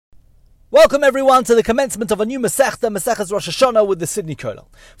Welcome everyone to the commencement of a new Masechtas Rosh Hashana with the Sydney Kollel.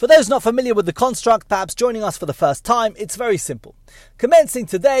 For those not familiar with the construct, perhaps joining us for the first time, it's very simple. Commencing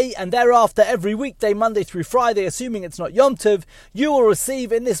today and thereafter every weekday, Monday through Friday, assuming it's not Yom Tov, you will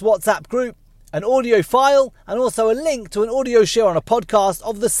receive in this WhatsApp group an audio file and also a link to an audio shiur on a podcast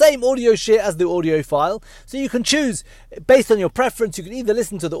of the same audio shiur as the audio file. So you can choose, based on your preference, you can either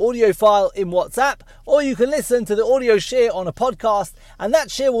listen to the audio file in WhatsApp or you can listen to the audio shiur on a podcast, and that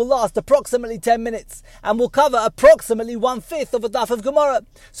shiur will last approximately 10 minutes and will cover approximately 1/5 of a daf of Gemara.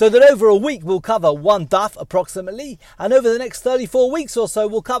 So that over a week we'll cover one daf approximately, and over the next 34 weeks or so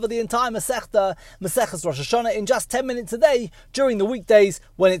we'll cover the entire Masechtas Rosh Hashana in just 10 minutes a day during the weekdays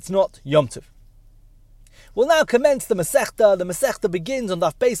when it's not Yom Tov. We'll now commence the Masechta. The Masechta begins on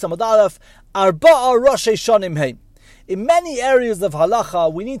Daf Beis Amud Aleph, Arba'a Rosh Hashanim Heim. In many areas of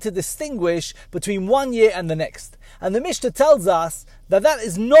halacha, we need to distinguish between one year and the next. And the Mishnah tells us that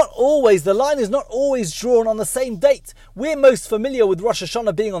is not always, the line is not always drawn on the same date. We're most familiar with Rosh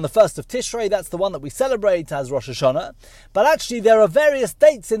Hashana being on the 1st of Tishrei. That's the one that we celebrate as Rosh Hashana. But actually there are various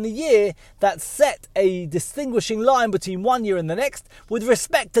dates in the year that set a distinguishing line between one year and the next with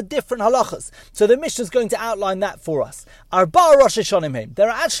respect to different halachas. So the Mishnah is going to outline that for us. Arba Rosh Hashanim Heim. There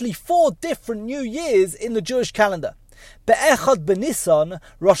are actually 4 different new years in the Jewish calendar. Be'echad b'Nisan,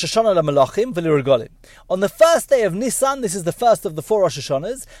 Rosh Hashana l'Malachim v'Lirgalim. On the first day of Nisan, this is the first of the 4 Rosh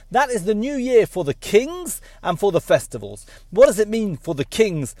Hashanas, that is the new year for the kings and for the festivals. What does it mean for the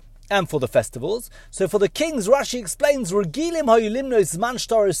kings and for the festivals? So for the kings, Rashi explains, Regilim ha'yulimnos zman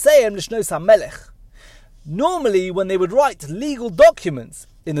shtaroseim l'shnos ha'melech. Normally, when they would write legal documents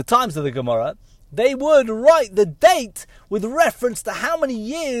in the times of the Gemara, they would write the date with reference to how many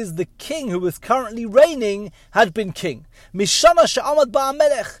years the king who was currently reigning had been king. Mishana she'amad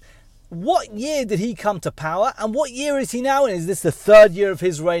ba'amelech. What year did he come to power, and what year is he now in? Is this the 3rd year of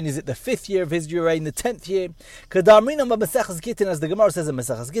his reign? Is it the 5th year of his reign? The 10th year? As the Gemara says in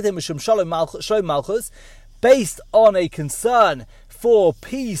Masechas Gittin, Mishum Shalom Malchus, based on a concern for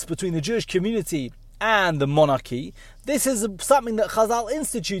peace between the Jewish community and the monarchy. This is something that Chazal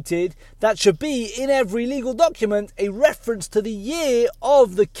instituted that should be in every legal document a reference to the year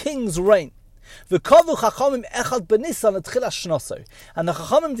of the king's reign. And the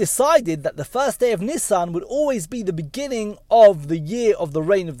Chachamim decided that the first day of Nisan would always be the beginning of the year of the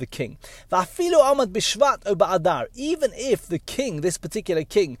reign of the king. Even if the king, this particular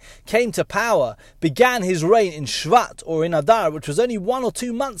king, came to power, began his reign in Shvat or in Adar, which was only 1 or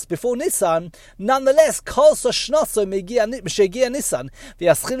 2 months before Nisan, nonetheless,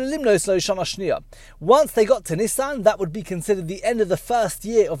 once they got to Nisan, that would be considered the end of the first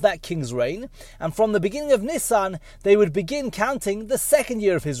year of that king's reign. And from the beginning of Nisan, they would begin counting the 2nd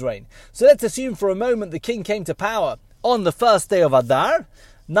year of his reign. So let's assume for a moment the king came to power on the 1st day of Adar.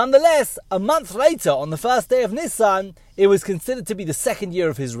 Nonetheless, a month later, on the 1st day of Nisan, it was considered to be the 2nd year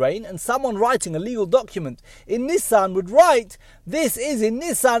of his reign, and someone writing a legal document in Nisan would write, this is in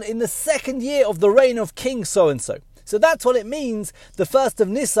Nisan in the 2nd year of the reign of King so-and-so. So that's what it means. The 1st of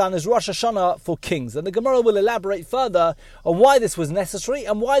Nisan is Rosh Hashanah for kings. And the Gemara will elaborate further on why this was necessary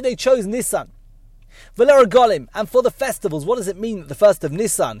and why they chose Nisan. V'leragalim, and for the festivals, what does it mean that the 1st of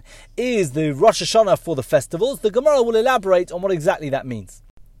Nisan is the Rosh Hashanah for the festivals? The Gemara will elaborate on what exactly that means.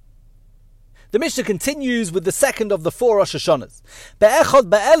 The Mishnah continues with the 2nd of the 4 Rosh Hashanahs. Be'echad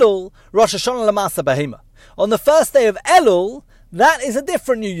be'elul, Rosh Hashanah l'masa behema. On the first day of Elul, that is a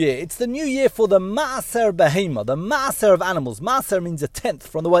different new year. It's the new year for the Ma'aser Behema, the Ma'aser of animals. Ma'aser means a 10th,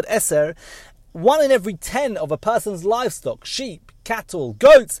 from the word Eser. 1 in every 10 of a person's livestock, sheep, cattle,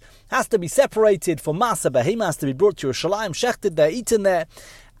 goats, has to be separated for Ma'aser Behema, has to be brought to Yerushalayim, shechted there, eaten there.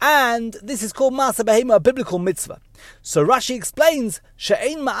 And this is called Ma'aser Behema, a biblical mitzvah. So Rashi explains,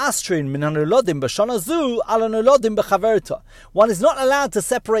 She'ein ma'astrin min hanolodim b'shana zu ala hanolodim b'chaverta. One is not allowed to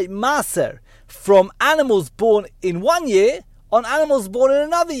separate Ma'aser from animals born in one year on animals born in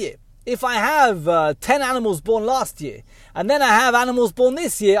another year. If I have 10 animals born last year, and then I have animals born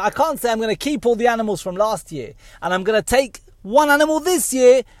this year, I can't say I'm going to keep all the animals from last year, and I'm going to take one animal this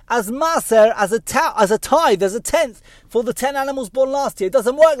year as maser, as a tithe, as a 10th for the 10 animals born last year. It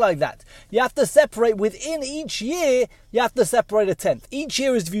doesn't work like that. You have to separate within each year, you have to separate a 10th. Each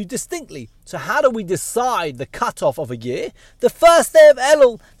year is viewed distinctly. So how do we decide the cutoff of a year? The first day of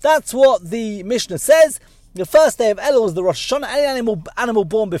Elul, that's what the Mishnah says. The first day of Elul is the Rosh Hashana. Any animal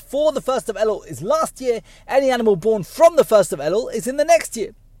born before the 1st of Elul is last year. Any animal born from the 1st of Elul is in the next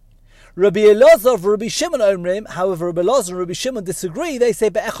year. Rabbi Elazar and Rabbi Shimon Omrim, however, Rabbi Elazar and Rabbi Shimon disagree. They say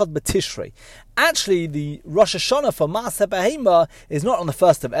Be'echad B'Tishrei. Actually, the Rosh Hashana for Ma'aseh Behema is not on the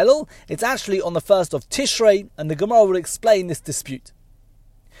 1st of Elul. It's actually on the 1st of Tishrei, and the Gemara will explain this dispute.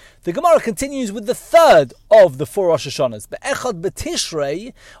 The Gemara continues with the third of the 4 Rosh Hashanahs. Be'echad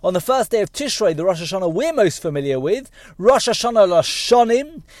b'Tishrei, on the first day of Tishrei, the Rosh Hashanah we're most familiar with, Rosh Hashanah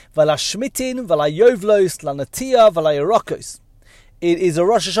l'Shonim, v'l'Shmitin, v'l'Yovlos, l'Natia, v'l'Yerokos. It is a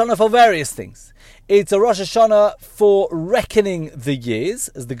Rosh Hashanah for various things. It's a Rosh Hashanah for reckoning the years,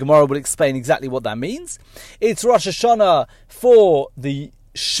 as the Gemara will explain exactly what that means. It's Rosh Hashanah for the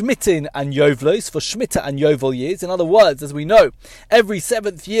Shmitin and Yovlos, for Shemitah and Yovel years. In other words, as we know, every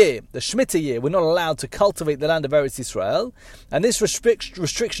 7th year, the Shemitah year, we're not allowed to cultivate the land of Eretz Yisrael. And this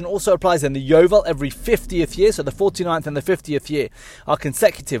restriction also applies in the Yovel every 50th year. So the 49th and the 50th year are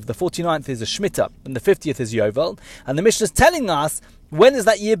consecutive. The 49th is a Shemitah and the 50th is Yovel. And the Mishnah is telling us, when does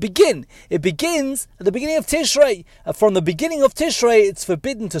that year begin? It begins at the beginning of Tishrei. From the beginning of Tishrei, it's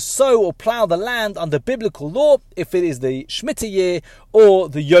forbidden to sow or plough the land under biblical law if it is the Shemitah year or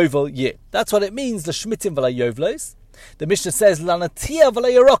the Yovel year. That's what it means, the Shmitim v'la Yovlos. The Mishnah says, Lanatia v'la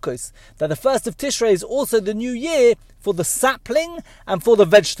Yerokos, that the first of Tishrei is also the new year for the sapling and for the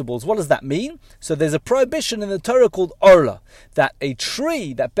vegetables. What does that mean? So there's a prohibition in the Torah called Orla, that a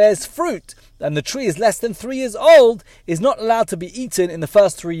tree that bears fruit and the tree is less than 3 years old is not allowed to be eaten in the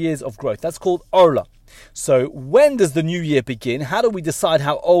first 3 years of growth. That's called Orla. So when does the new year begin? How do we decide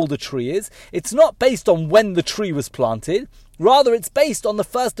how old a tree is? It's not based on when the tree was planted. Rather, it's based on the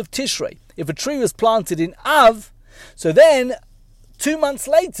first of Tishrei. If a tree was planted in Av, so then 2 months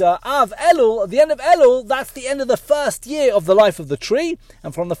later, Av Elul, at the end of Elul, that's the end of the first year of the life of the tree.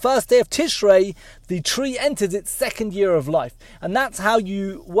 And from the first day of Tishrei, the tree enters its 2nd year of life. And that's how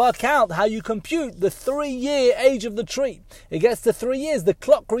you work out, how you compute the 3-year age of the tree. It gets to 3 years, the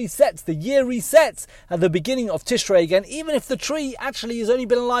clock resets, the year resets at the beginning of Tishrei again. Even if the tree actually has only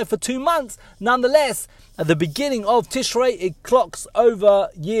been alive for 2 months, nonetheless, at the beginning of Tishrei, it clocks over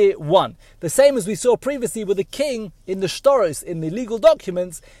year 1. The same as we saw previously with the king in the Shtoros, in the legal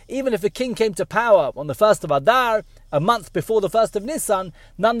documents. Even if a king came to power on the 1st of Adar, a month before the 1st of Nisan,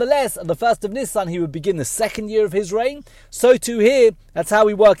 nonetheless, at the 1st of Nisan, he would begin the 2nd year of his reign. So too here, that's how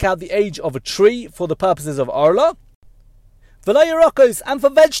we work out the age of a tree for the purposes of Orla. V'la Yerokos, and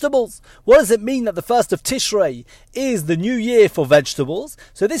for vegetables. What does it mean that the 1st of Tishrei is the new year for vegetables?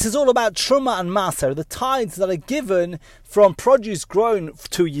 So this is all about Truma and Maser, the tithes that are given from produce grown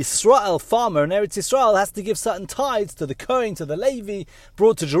to Yisrael farmer. And Eretz Yisrael has to give certain tithes to the Kohen, to the Levi,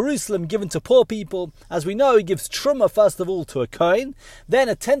 brought to Jerusalem, given to poor people. As we know, he gives Truma first of all to a Kohen. Then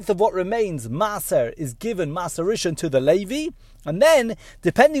 1/10 of what remains, Maser, is given, Maser Rishon, to the Levi. And then,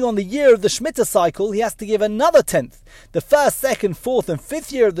 depending on the year of the Shemitah cycle, he has to give another 10th. The 1st, 2nd, 4th and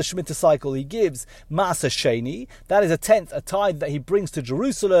 5th year of the Shemitah cycle, he gives Maser Sheni. That is a 10th, a tithe that he brings to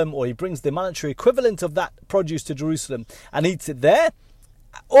Jerusalem, or he brings the monetary equivalent of that produce to Jerusalem and eats it there.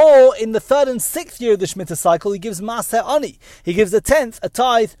 Or in the 3rd and 6th year of the Shemitah cycle, he gives Maser Ani. He gives a 10th, a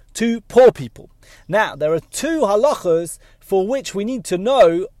tithe, to poor people. Now, there are 2 halachas for which we need to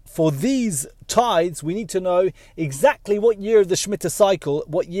know. For these tithes, we need to know exactly what year of the Shemitah cycle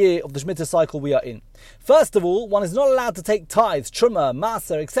we are in. First of all, one is not allowed to take tithes, truma,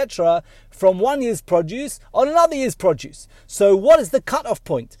 maser, etc. from 1 year's produce on another year's produce. So what is the cut-off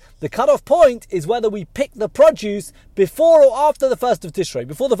point? The cut-off point is whether we pick the produce before or after the 1st of Tishrei.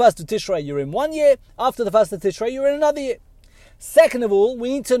 Before the 1st of Tishrei, you're in 1 year. After the 1st of Tishrei, you're in another year. Second of all, we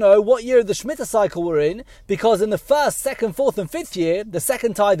need to know what year of the Shemitah cycle we're in, because in the 1st, 2nd, 4th and 5th year, the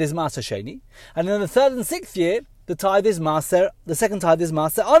 2nd tithe is Maser Sheni, and in the 3rd and 6th year, the 2nd tithe is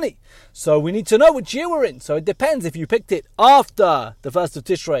Maser Ani. So we need to know which year we're in. So it depends. If you picked it after the 1st of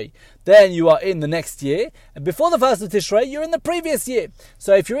Tishrei, then you are in the next year. And before the 1st of Tishrei, you're in the previous year.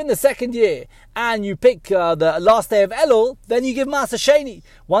 So if you're in the 2nd year and you pick the last day of Elul, then you give Maser Sheni.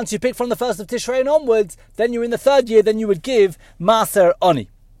 Once you pick from the 1st of Tishrei and onwards, then you're in the 3rd year, then you would give Maser Ani.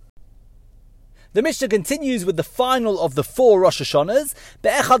 The Mishnah continues with the final of the 4 Rosh Hashanahs,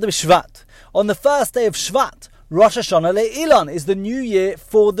 Be'echad b'Shvat. On the first day of Shvat, Rosh Hashana le'ilan is the new year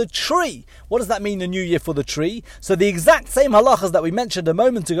for the tree. What does that mean, the new year for the tree? So the exact same halachas that we mentioned a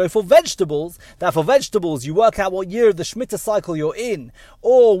moment ago for vegetables, that for vegetables you work out what year of the Shemitah cycle you're in,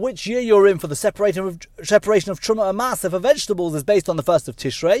 or which year you're in for the separation of Truma and Maser for vegetables is based on the 1st of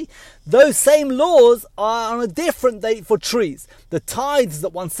Tishrei. Those same laws are on a different date for trees. The tithes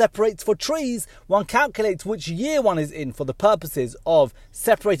that one separates for trees, one calculates which year one is in for the purposes of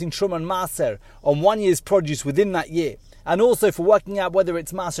separating Truma and Maser on 1 year's produce within that year. and also for working out whether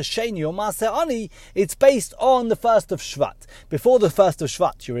it's Maaser Sheni or Maaser Ani, it's based on the 1st of Shvat. Before the 1st of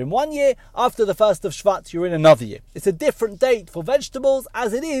Shvat, you're in 1 year. After the 1st of Shvat, you're in another year. It's a different date for vegetables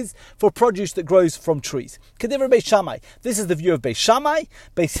as it is for produce that grows from trees. Kedivra Beis Shammai. This is the view of Beis Shammai.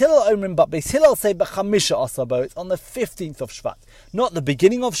 Beis Hillel Omrim, but Beis Hillel say B'chamisha Asabo. It's on the 15th of Shvat. Not the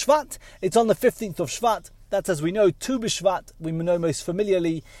beginning of Shvat, it's on the 15th of Shvat. That's, as we know, Tu B'Shvat, we know most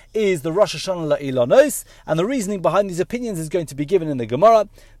familiarly, is the Rosh Hashana La'ilanos, and the reasoning behind these opinions is going to be given in the Gemara.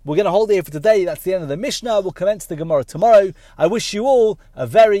 We're going to hold it here for today. That's the end of the Mishnah. We'll commence the Gemara tomorrow. I wish you all a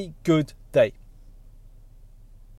very good day.